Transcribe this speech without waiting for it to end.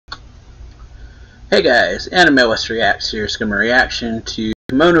Hey guys, Anime West Reacts here. It's gonna reaction to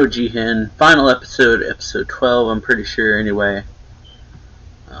Kemono Jihen, final episode, episode 12, I'm pretty sure anyway.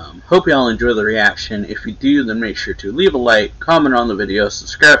 Hope y'all enjoy the reaction. If you do, then make sure to leave a like, comment on the video,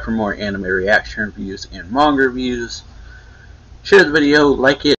 subscribe for more anime reaction reviews and manga reviews. Share the video,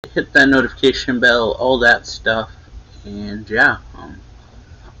 like it, hit that notification bell, all that stuff. And yeah,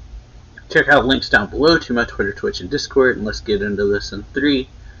 check out links down below to my Twitter, Twitch, and Discord. And let's get into this in 3,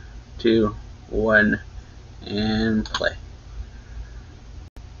 2, 1, and play.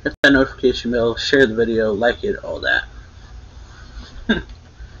 Hit that notification bell, share the video, like it, all that.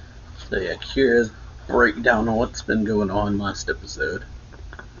 So yeah, Kira's breakdown on what's been going on last episode.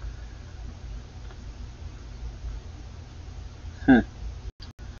 So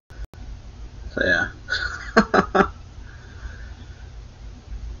yeah.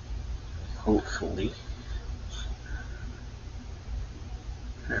 Hopefully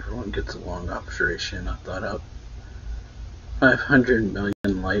everyone gets a long observation. I thought up 500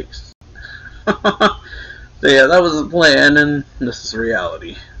 million likes. So yeah, that was the plan, and this is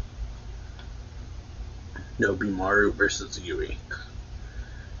reality. Nobimaru versus Yui.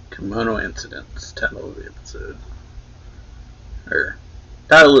 Kemono Incidents, title of the episode. Or,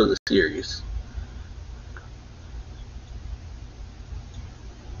 title of the series.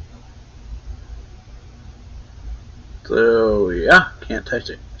 So, yeah, can't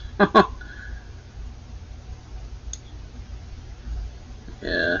touch it.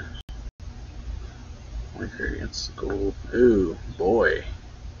 Yeah. Winter against gold. Ooh, boy.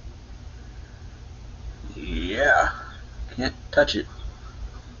 Yeah. Can't touch it.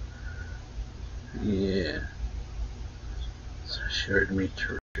 Yeah. So showed me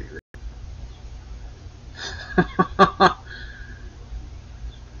terrific.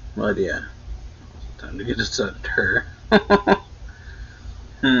 But yeah. Time to get this out of her.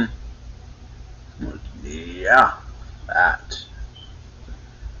 Yeah. That.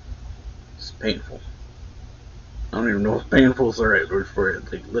 It's painful. I don't even know if painful is the right word for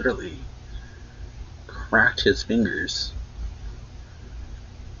it. Like, literally cracked his fingers.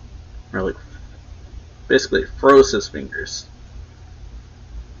 Or, like, basically froze his fingers.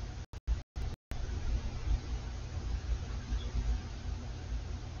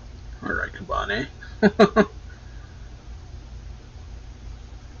 Alright, Kabane.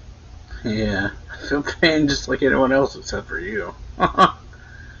 Yeah, I feel pain just like anyone else except for you. Alright,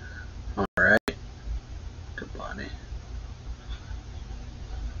 Kabane.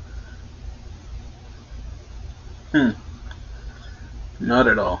 Not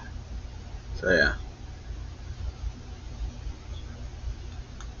at all. So yeah.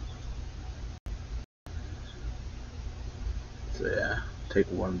 So yeah, take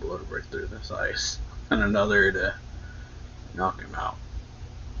one blow to break through this ice, and another to knock him out.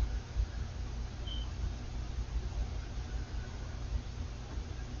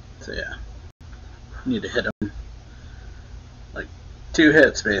 So yeah, need to hit him like 2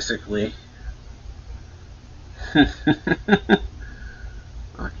 hits basically.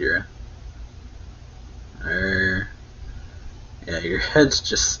 Akira. Yeah, your head's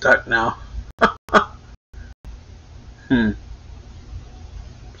just stuck now.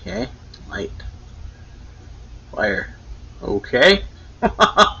 Okay, light. Fire. Okay.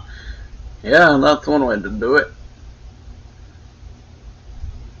 Yeah, that's one way to do it.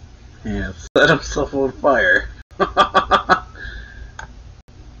 Yeah, set himself on fire.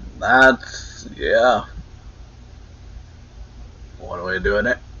 That's, yeah. One way of doing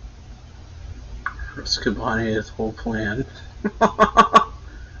it. That's Kabane's whole plan. So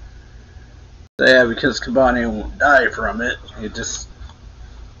yeah, because Kabane won't die from it, it just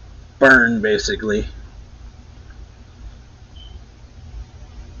burned basically.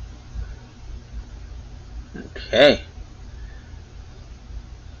 Okay.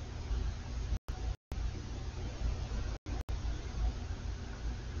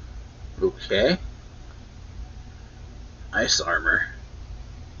 Okay. Ice armor.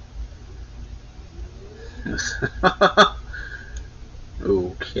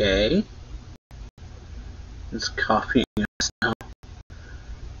 Okay. It's copying us now.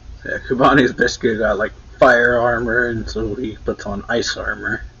 Yeah, Kabane's basically got like fire armor, and so he puts on ice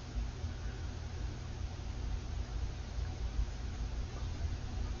armor.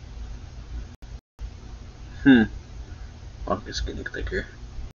 Fog is getting thicker.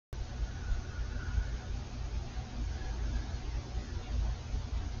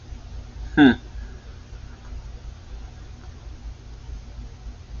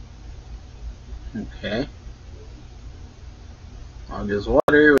 Okay. Fog is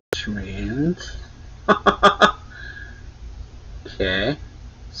water, which means... Okay.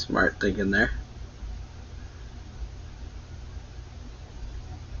 Smart thinking there.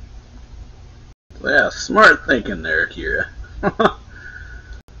 Yeah, smart thinking there, Kira.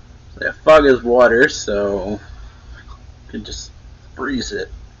 Yeah, fog is water, so you can just freeze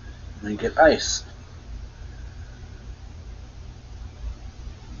it and get ice.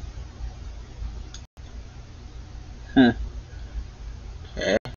 Okay.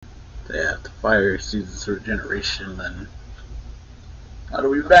 So yeah, if the fire uses regeneration, then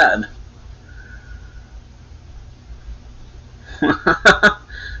that'll be bad.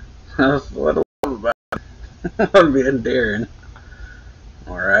 That's what I love about it. I'm being daring.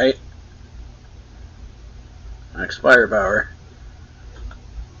 Alright. Next firepower.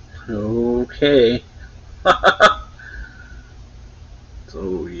 Okay.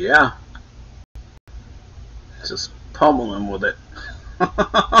 So yeah. Just pummel him with it.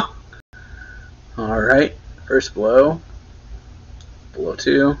 Alright. First blow. Blow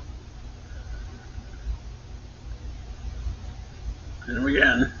 2. And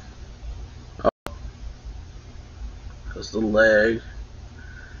again. Oh. Goes the leg.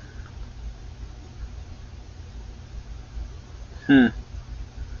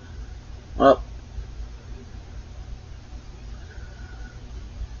 Well.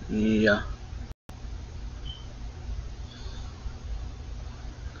 Yeah.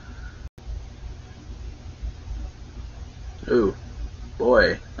 Ooh.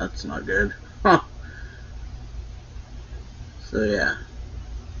 Boy, that's not good. Huh. So yeah.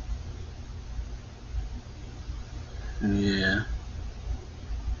 Yeah.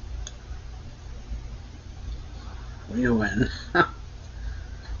 We win.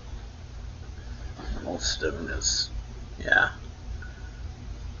 Stone is, yeah.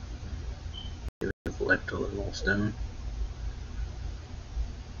 Collect a little stone.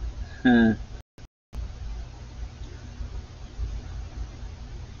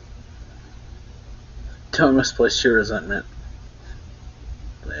 Don't misplace your resentment.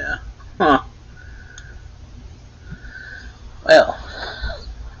 But yeah. Huh. Well.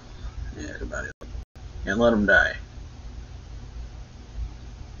 Yeah, goodbye. And let him die.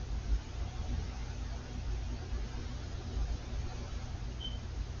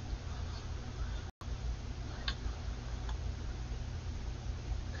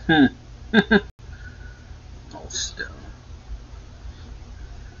 Old stone.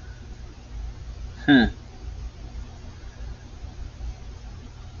 Yeah.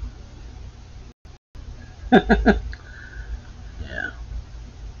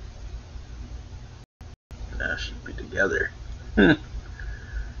 That should be together.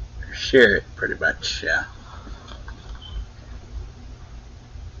 Share it, pretty much, yeah.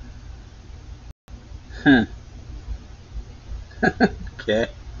 Okay.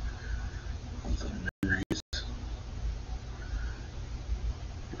 Some memories.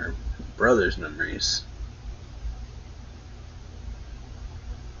 Our brother's memories.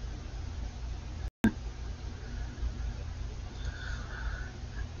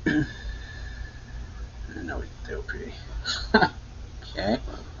 No, we can do pretty. Okay.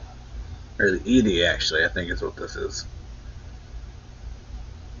 Or the ED, actually, I think is what this is.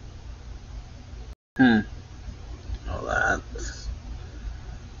 Oh, that's...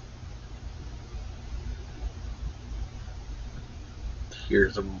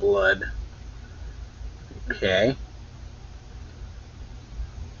 Tears of blood. Okay.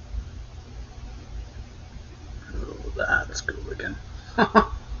 Oh, that's good looking.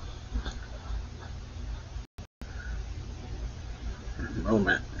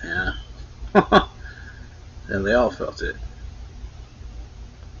 Moment, yeah. And they all felt it.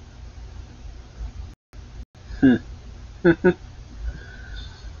 Yeah.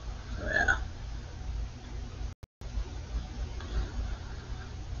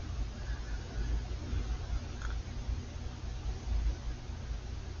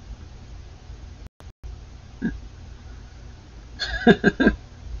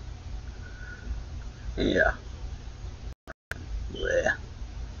 Yeah. Yeah.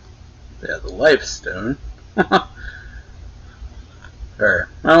 Yeah, the life stone. Or,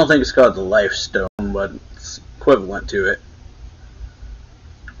 I don't think it's called the life stone, but it's equivalent to it.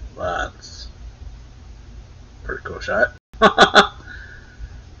 That's a pretty cool shot.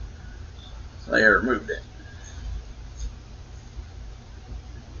 So I removed it.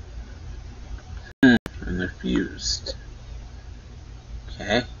 And they're fused.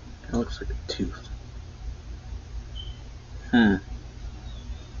 Okay. It looks like a tooth.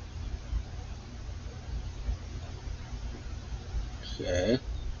 Okay.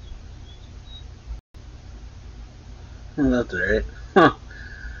 Well, that's right. Huh.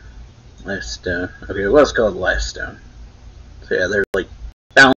 Life stone. Okay, what's called life stone? So yeah, they're like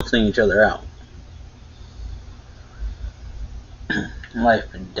balancing each other out.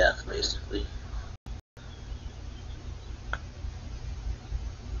 Life and death, basically.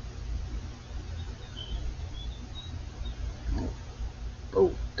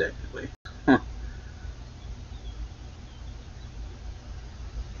 technically. Huh.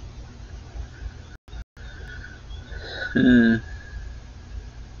 Hmm.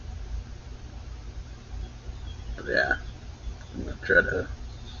 Yeah. I'm gonna try to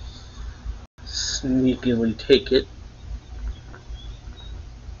sneakily take it.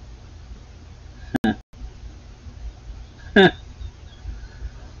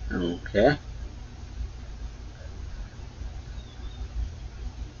 Okay.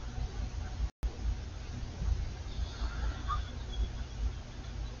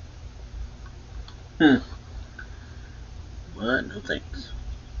 But no thanks.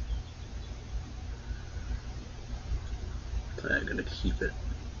 So I'm gonna keep it.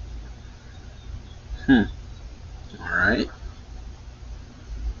 Alright.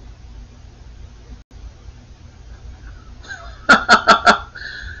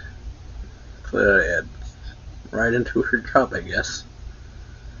 So yeah, right into her job, I guess.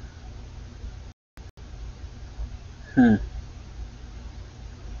 So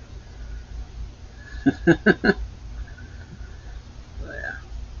yeah.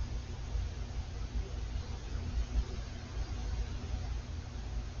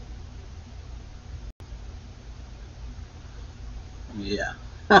 Yeah.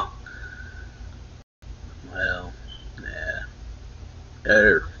 Huh. Well, yeah.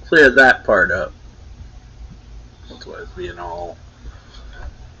 Gotta clear that part up. That's why it's being all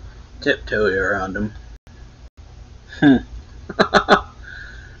tiptoey around him.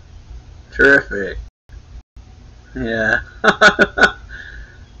 Terrific. Yeah.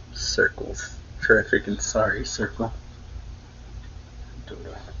 Circles. Terrific and sorry circle.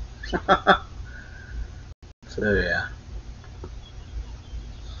 So yeah.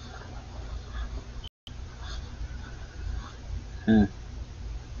 Hmm.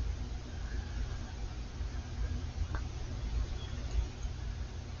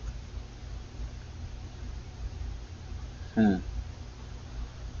 Hmm.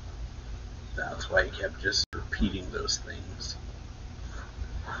 That's why he kept just repeating those things.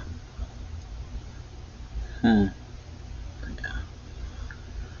 Hmm. Yeah.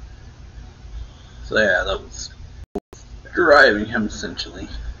 So yeah, that was driving him essentially.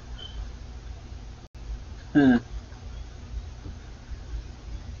 Hmm.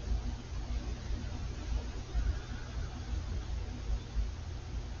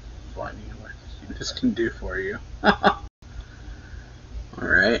 Finding what this can do for you.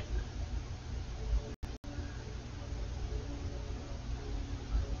 Alright.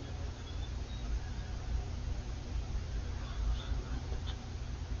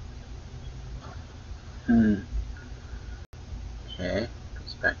 Hmm. Okay.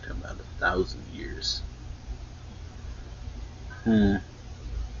 Goes back to about 1,000 years. Hmm.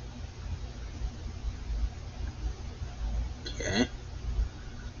 Okay.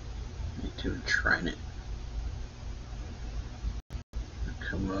 Need to enshrine it.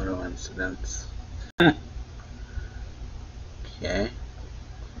 Kemono incidents. Okay.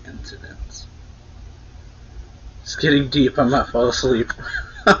 Incidents. It's getting deep. I might fall asleep.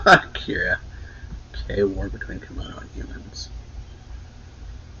 Kira. Okay. War between Kemono and humans.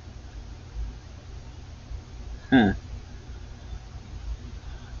 Hmm.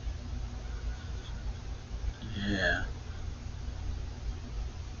 Yeah.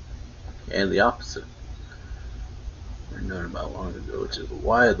 And the opposite. We're known about long ago, which is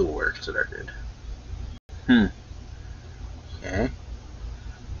why the war started. Hmm. Okay.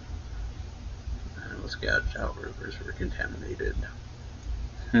 And let's gouge out rivers were contaminated.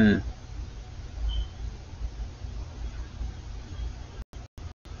 Hmm.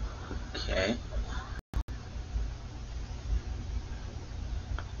 Okay.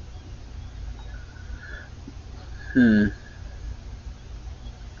 Hmm.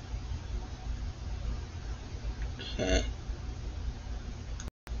 Okay.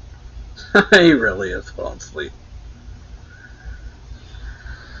 He really is falling asleep.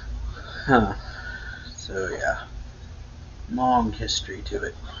 Huh. So yeah. Long history to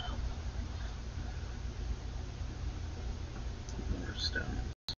it. More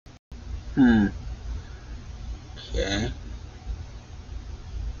stones. Hmm. Okay.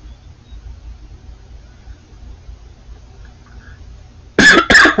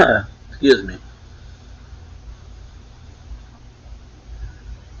 Excuse me.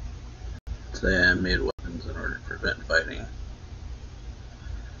 So yeah, I made weapons in order to prevent fighting.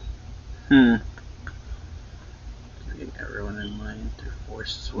 Hmm. Getting everyone in line to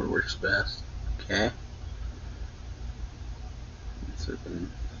force what works best. Okay. This has been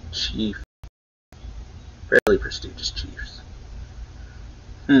chief. Fairly prestigious chiefs.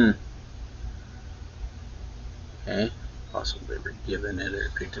 Hmm. Okay. Possibly ever given it or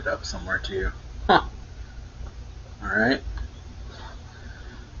picked it up somewhere too. Huh. Alright.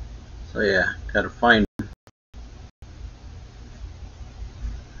 So yeah, gotta find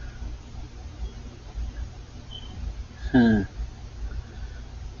him.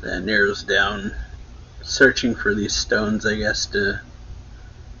 That narrows down searching for these stones, I guess, to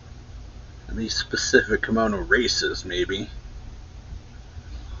these specific kimono races, maybe.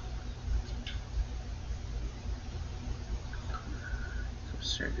 If a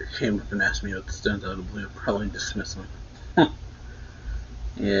stranger came up and asked me what the stones out of the blue, I'd probably dismiss them.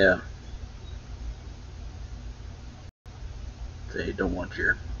 Yeah. They don't want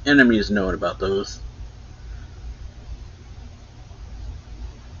your enemies knowing about those.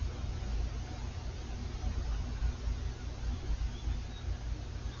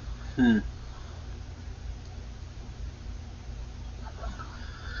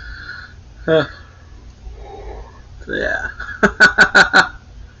 So yeah.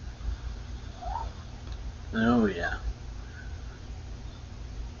 Oh yeah.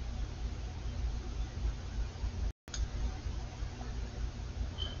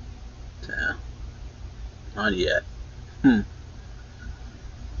 Yeah. Not yet.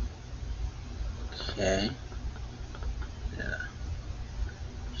 Okay. Yeah.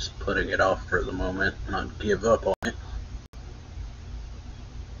 Just putting it off for the moment, not give up on it.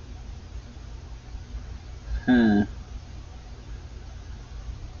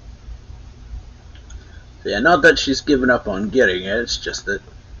 So yeah, not that she's given up on getting it, it's just that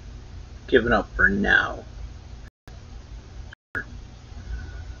given up for now.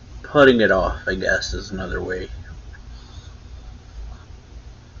 Putting it off, I guess, is another way.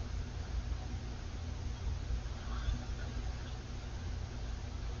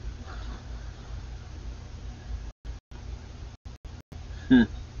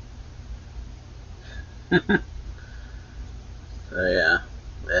 So yeah,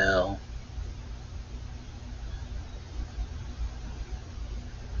 well.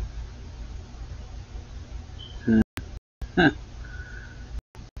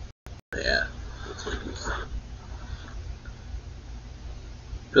 Yeah, that's what he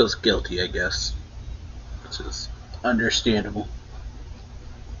feels guilty, I guess, which is understandable.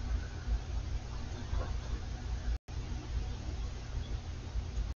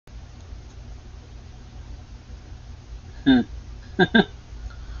 But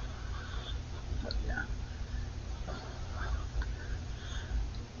yeah.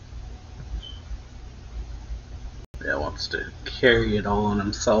 Yeah, wants to carry it all on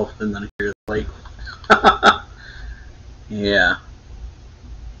himself, and then he's like, yeah.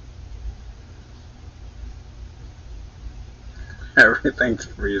 Everything's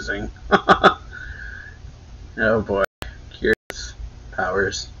freezing. Oh boy. Curious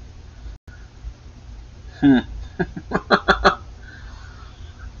powers.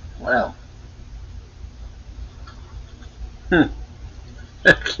 Well.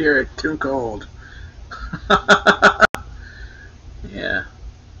 Keurig too cold. Yeah.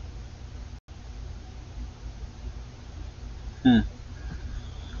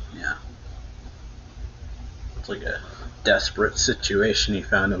 Yeah. It's like a desperate situation he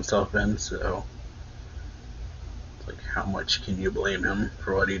found himself in, so it's like, how much can you blame him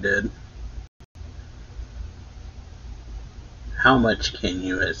for what he did? How much can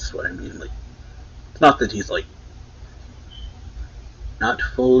you, is what I mean. Like, it's not that he's like not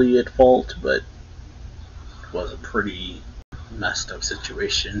fully at fault, but it was a pretty messed up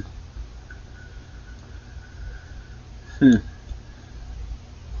situation.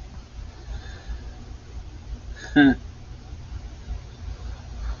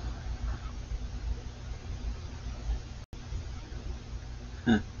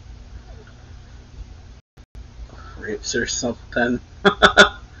 Rapes or something.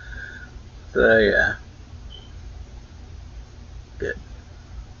 So yeah. Good.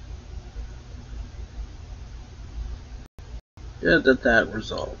 Good that that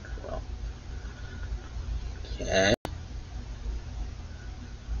resolved well. Okay.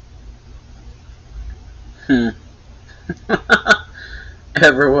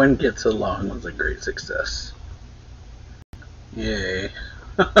 Everyone gets along was a great success. Yay.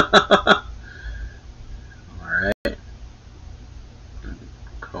 Alright.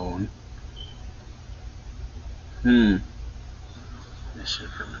 Cone. Mission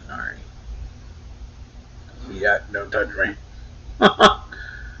for Minari. Yeah, don't touch me.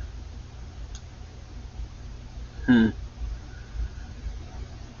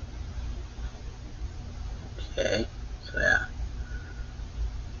 Okay. So yeah.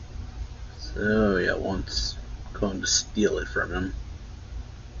 So yeah, once going to steal it from him.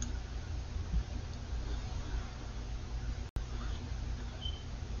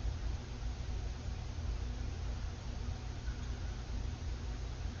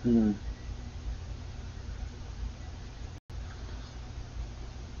 Hmm.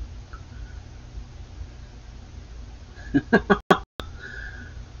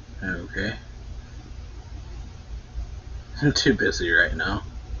 Okay. I'm too busy right now.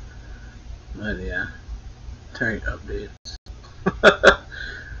 But yeah. Target updates.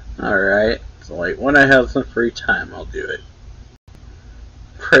 Alright. So like when I have some free time I'll do it.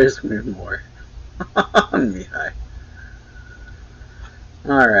 Praise me more. Mihai.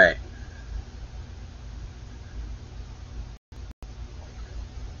 Alright.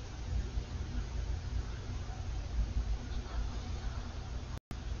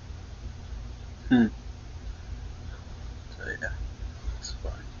 Hmm. So yeah. It's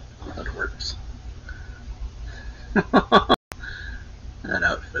fine. That works. That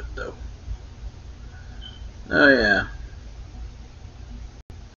outfit though. Oh yeah.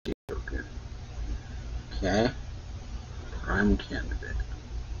 Okay. Prime candidate.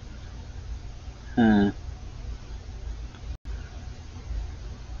 Hmm.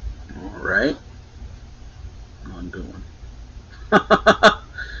 Alright. I'm doing.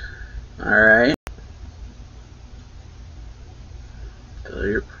 Alright. Fulfill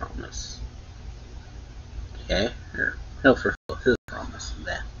your promise. Okay. Or he'll fulfill his promise.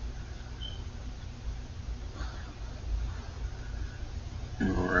 Then.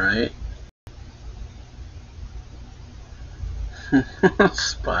 Alright.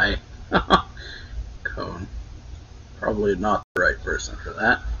 Spy. Cone. Probably not the right person for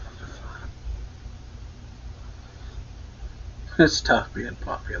that. It's tough being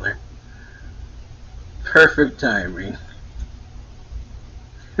popular. Perfect timing.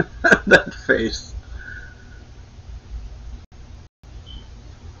 That face.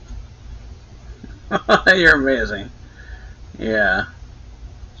 You're amazing. Yeah.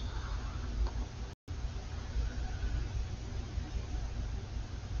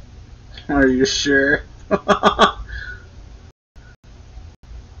 Are you sure?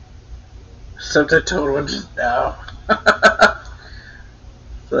 Except I told one just now.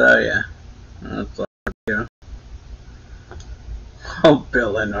 So yeah. That's all I do. I'll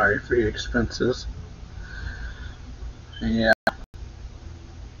bill in Ari for your expenses. Yeah.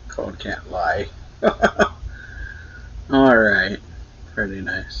 Code can't lie. Alright. Pretty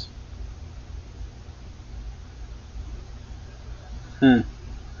nice. Hmm.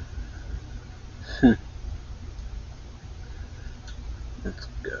 Let's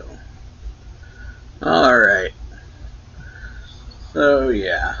go. Alright. So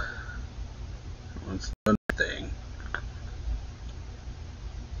yeah. Let's do the thing.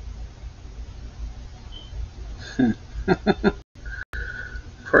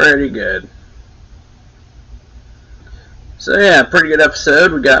 Pretty good. So yeah, pretty good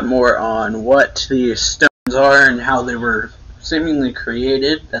episode. We got more on what the stones are and how they were seemingly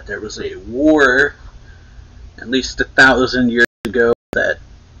created. That there was a war at least 1,000 years ago that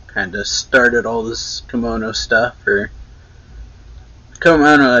kind of started all this Kemono stuff. Or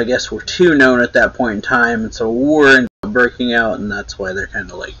Kemono, I guess, were too known at that point in time, and so a war ended up breaking out, and that's why they're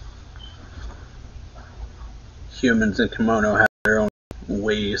kind of like humans and Kemono have their own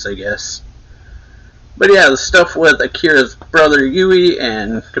ways, I guess. But yeah, the stuff with Akira's brother Yui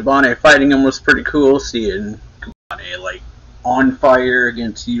and Kabane fighting him was pretty cool. Seeing Kabane like on fire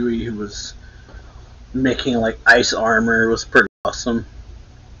against Yui, who was making like ice armor, was pretty awesome.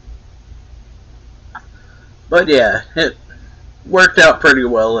 But yeah, it worked out pretty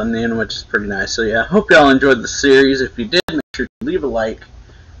well in the end, which is pretty nice. So yeah, hope y'all enjoyed the series. If you did, make sure to leave a like,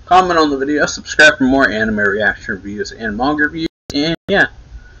 comment on the video, subscribe for more anime reaction reviews and manga reviews, and yeah.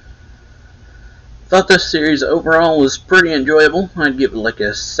 Thought this series overall was pretty enjoyable. I'd give it like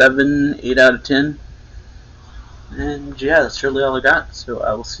a 7, 8 out of 10. And yeah, that's really all I got. So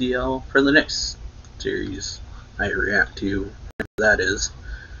I will see y'all for the next series I react to, whatever that is.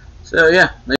 So yeah.